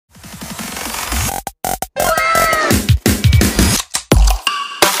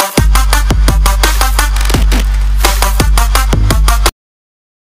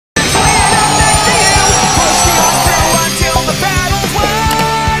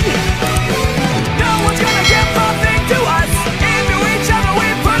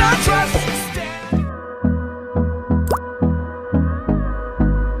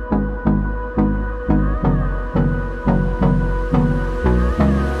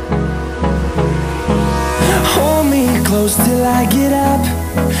till I get up.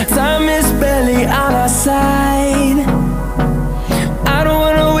 Time is barely on our side. I don't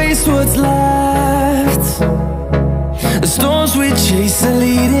wanna waste what's left. The storms we chase are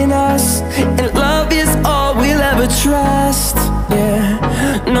leading us, and love is all we'll ever trust. Yeah,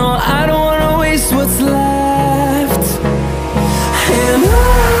 no, I don't wanna waste what's left. And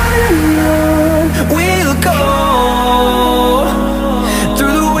on we'll go,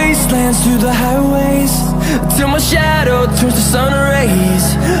 through the wastelands, through the highways, till my shadow turns to sun rays.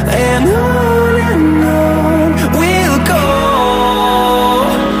 And on we'll go,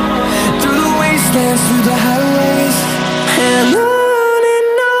 through the wastelands, through the highways, and on.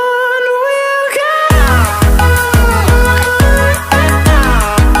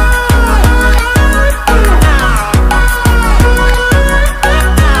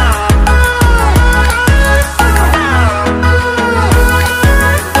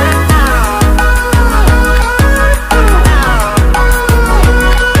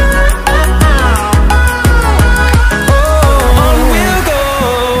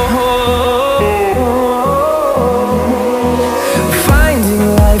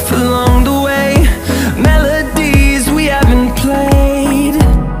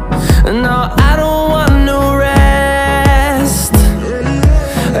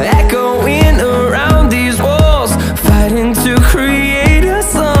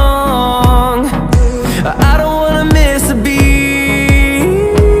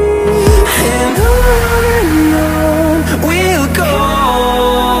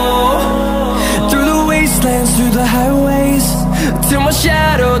 Through the highways, till my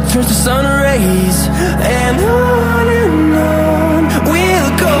shadow turns to sun rays. And on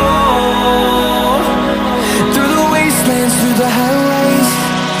we'll go, through the wastelands, through the highways,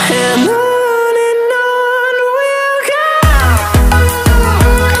 and on.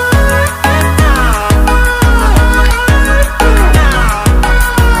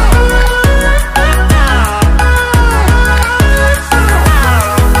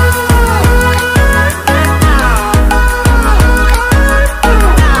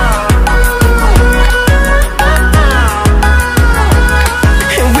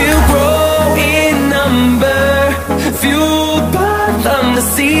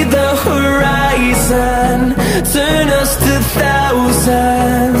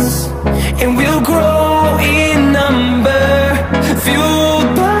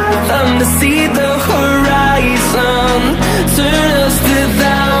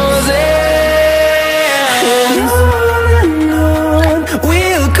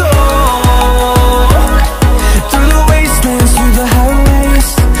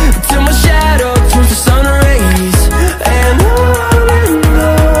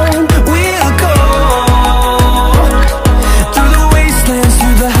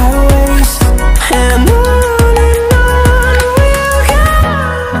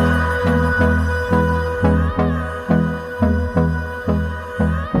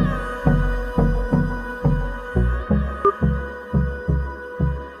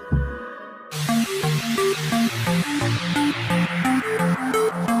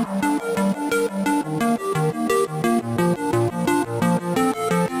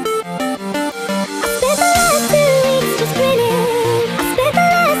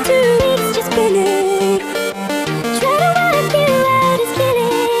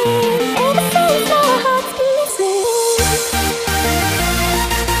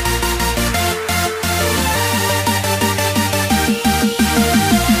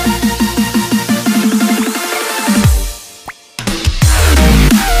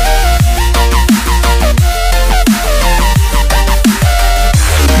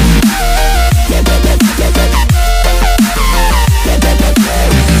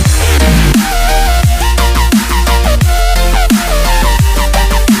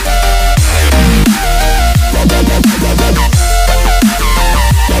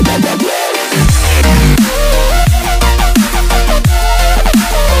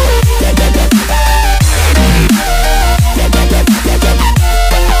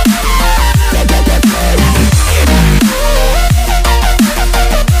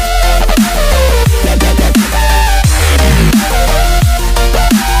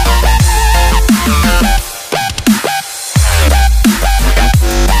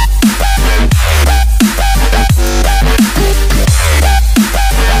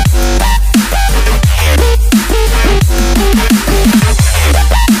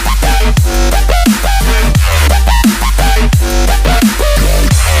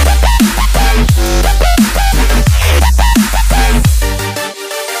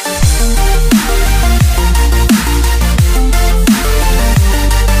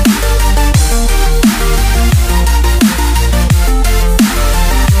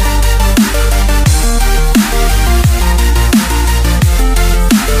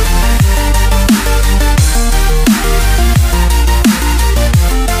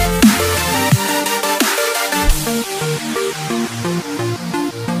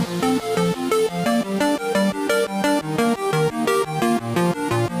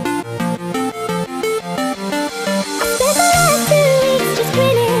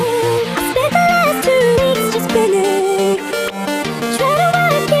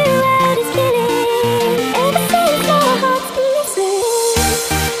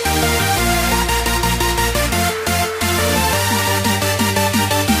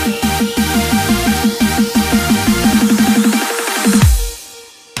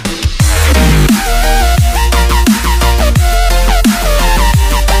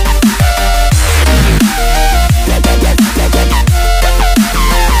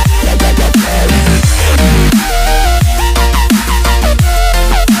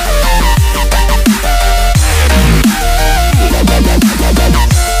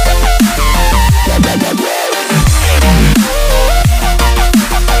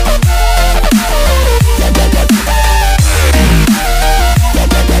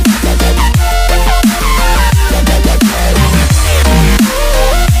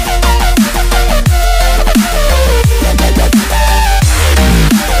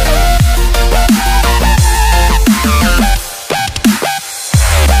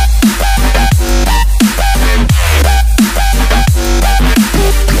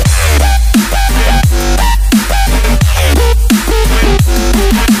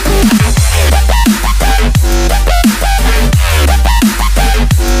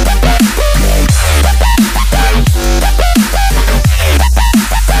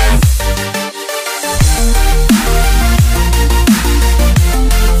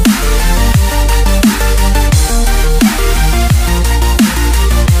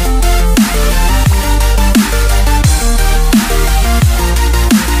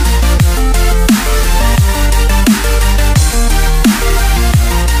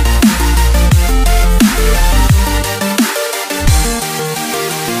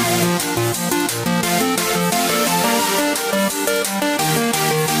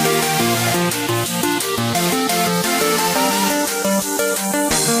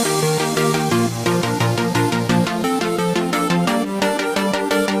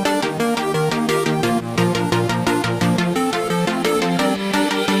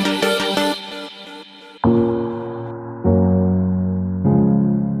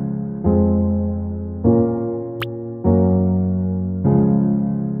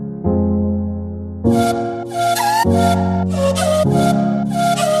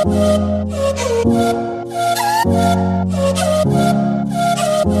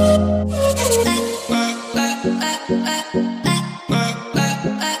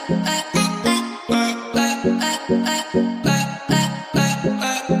 la, la.